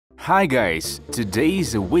Hi guys, today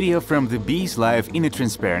is a video from the bees life in a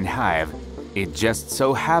transparent hive. It just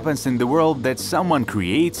so happens in the world that someone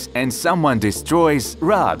creates and someone destroys,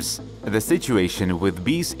 robs. The situation with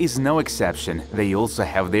bees is no exception, they also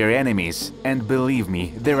have their enemies, and believe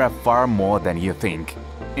me, there are far more than you think.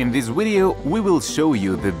 In this video, we will show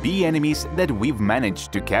you the bee enemies that we've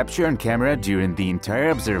managed to capture on camera during the entire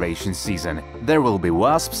observation season. There will be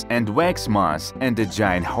wasps and wax moths, and a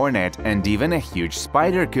giant hornet, and even a huge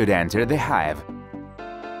spider could enter the hive.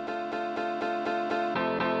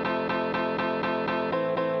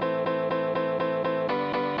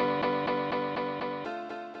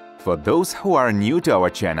 For those who are new to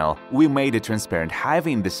our channel, we made a transparent hive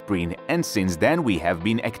in the spring, and since then we have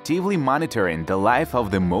been actively monitoring the life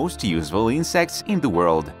of the most useful insects in the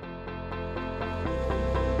world.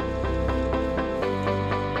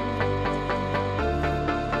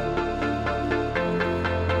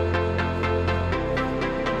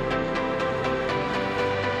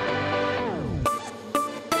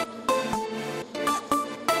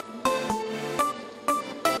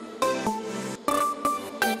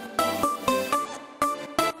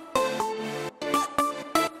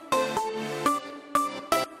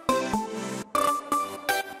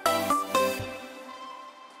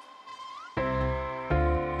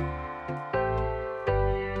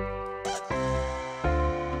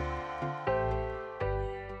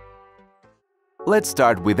 Let's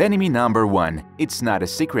start with enemy number 1. It's not a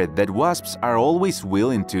secret that wasps are always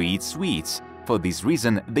willing to eat sweets. For this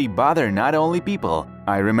reason, they bother not only people.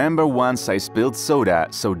 I remember once I spilled soda,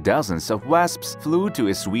 so dozens of wasps flew to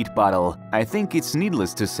a sweet bottle. I think it's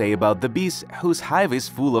needless to say about the bees, whose hive is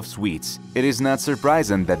full of sweets. It is not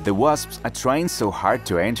surprising that the wasps are trying so hard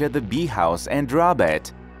to enter the bee house and rob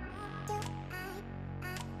it.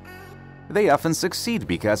 They often succeed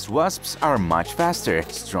because wasps are much faster,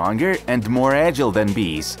 stronger, and more agile than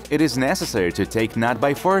bees. It is necessary to take not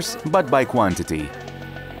by force, but by quantity.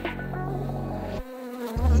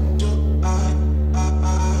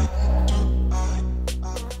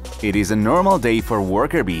 It is a normal day for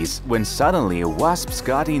worker bees when suddenly a wasp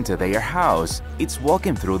got into their house. It's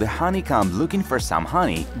walking through the honeycomb looking for some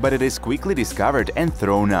honey, but it is quickly discovered and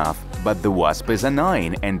thrown off. But the wasp is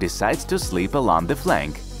annoying and decides to sleep along the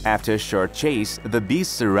flank. After a short chase, the bees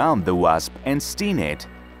surround the wasp and sting it.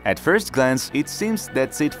 At first glance, it seems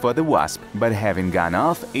that's it for the wasp, but having gone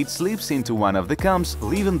off, it slips into one of the combs,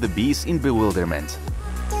 leaving the bees in bewilderment.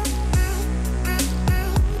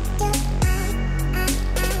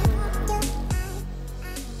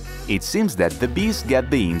 It seems that the bees get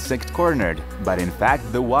the insect cornered, but in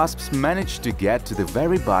fact the wasps manage to get to the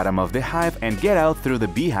very bottom of the hive and get out through the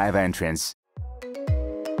beehive entrance.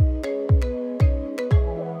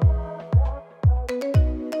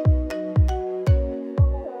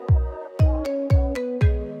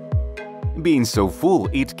 Being so full,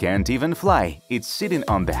 it can't even fly. It's sitting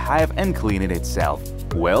on the hive and cleaning itself.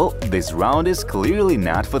 Well, this round is clearly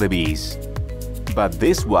not for the bees. But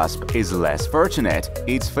this wasp is less fortunate.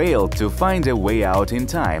 It's failed to find a way out in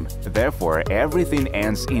time. Therefore, everything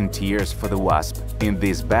ends in tears for the wasp. In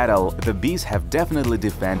this battle, the bees have definitely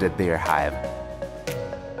defended their hive.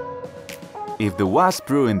 If the wasp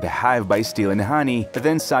ruined the hive by stealing honey,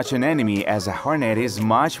 then such an enemy as a hornet is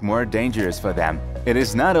much more dangerous for them. It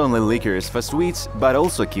is not only lickers for sweets, but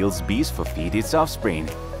also kills bees to feed its offspring.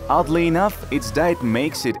 Oddly enough, its diet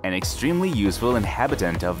makes it an extremely useful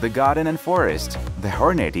inhabitant of the garden and forest. The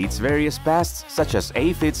hornet eats various pests such as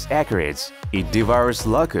aphids, acarids. It devours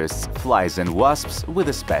locusts, flies and wasps with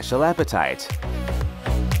a special appetite.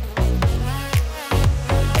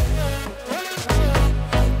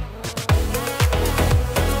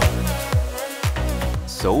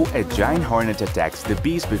 So, a giant hornet attacks the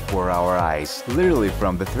bees before our eyes. Literally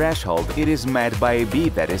from the threshold, it is met by a bee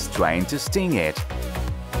that is trying to sting it.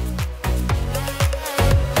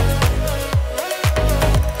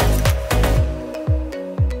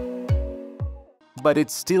 But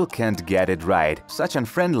it still can't get it right. Such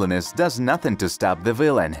unfriendliness does nothing to stop the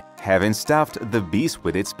villain. Having stuffed the bees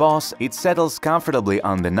with its paws, it settles comfortably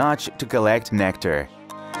on the notch to collect nectar.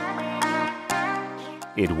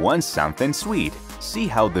 It wants something sweet. See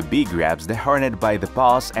how the bee grabs the hornet by the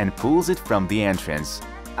paws and pulls it from the entrance.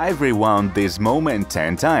 I've rewound this moment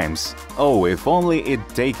 10 times. Oh, if only it'd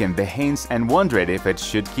taken the hints and wondered if it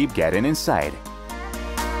should keep getting inside.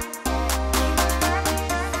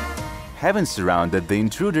 Having surrounded the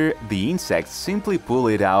intruder, the insects simply pull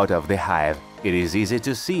it out of the hive. It is easy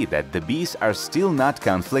to see that the bees are still not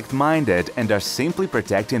conflict-minded and are simply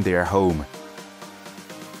protecting their home.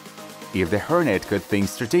 If the hornet could think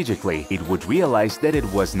strategically, it would realize that it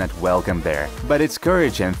was not welcome there. But its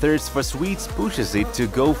courage and thirst for sweets pushes it to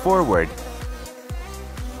go forward.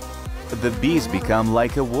 The bees become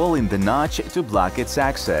like a wall in the notch to block its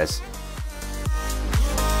access.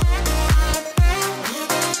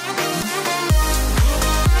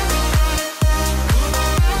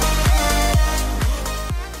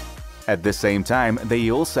 At the same time,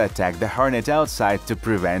 they also attack the hornet outside to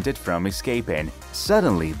prevent it from escaping.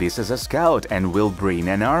 Suddenly, this is a scout and will bring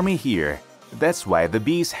an army here. That's why the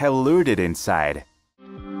bees have lured it inside.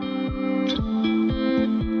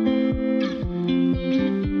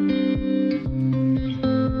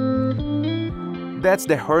 That's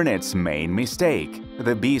the hornet's main mistake.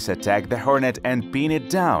 The bees attack the hornet and pin it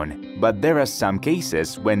down. But there are some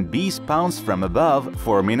cases when bees pounce from above,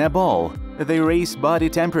 forming a ball. They raise body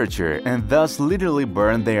temperature and thus literally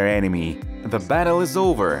burn their enemy. The battle is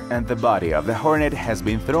over, and the body of the hornet has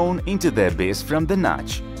been thrown into the abyss from the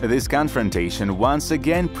notch. This confrontation once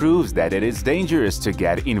again proves that it is dangerous to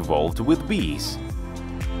get involved with bees.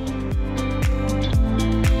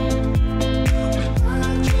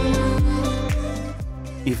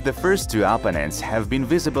 If the first two opponents have been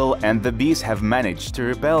visible and the bees have managed to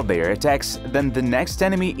repel their attacks, then the next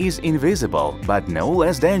enemy is invisible, but no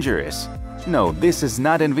less dangerous. No, this is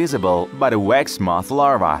not invisible, but a wax moth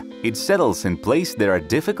larva. It settles in places that are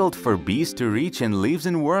difficult for bees to reach and lives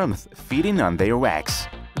in warmth, feeding on their wax.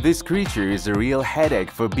 This creature is a real headache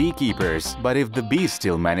for beekeepers, but if the bees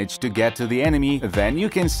still manage to get to the enemy, then you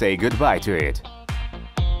can say goodbye to it.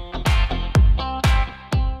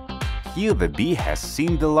 Here the bee has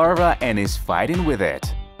seen the larva and is fighting with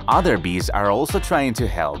it. Other bees are also trying to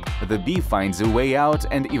help. The bee finds a way out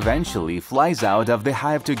and eventually flies out of the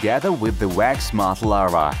hive together with the wax moth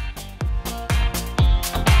larva.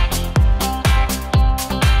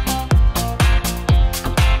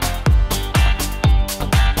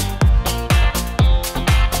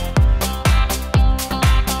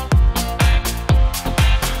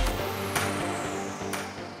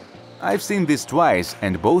 I've seen this twice,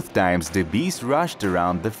 and both times the bees rushed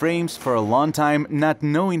around the frames for a long time, not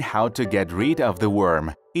knowing how to get rid of the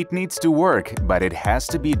worm. It needs to work, but it has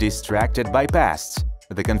to be distracted by pests.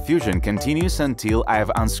 The confusion continues until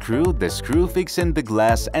I've unscrewed the screw fixing the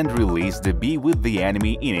glass and released the bee with the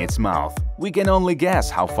enemy in its mouth. We can only guess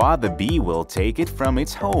how far the bee will take it from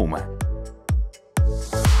its home.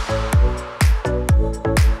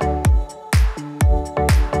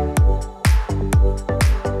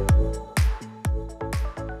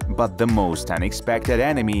 But the most unexpected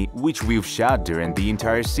enemy, which we've shot during the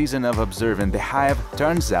entire season of observing the hive,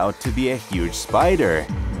 turns out to be a huge spider.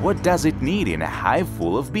 What does it need in a hive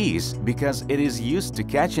full of bees? Because it is used to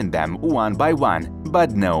catching them one by one.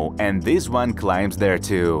 But no, and this one climbs there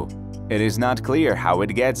too. It is not clear how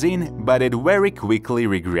it gets in, but it very quickly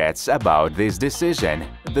regrets about this decision.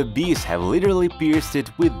 The bees have literally pierced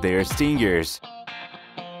it with their stingers.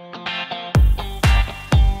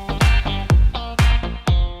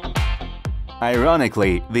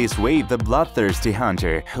 Ironically, this way the bloodthirsty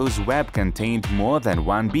hunter, whose web contained more than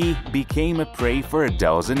one bee, became a prey for a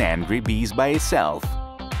dozen angry bees by itself.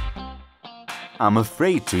 I'm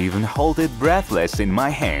afraid to even hold it breathless in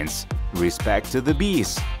my hands. Respect to the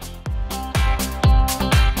bees.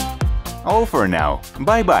 All for now.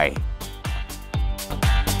 Bye-bye.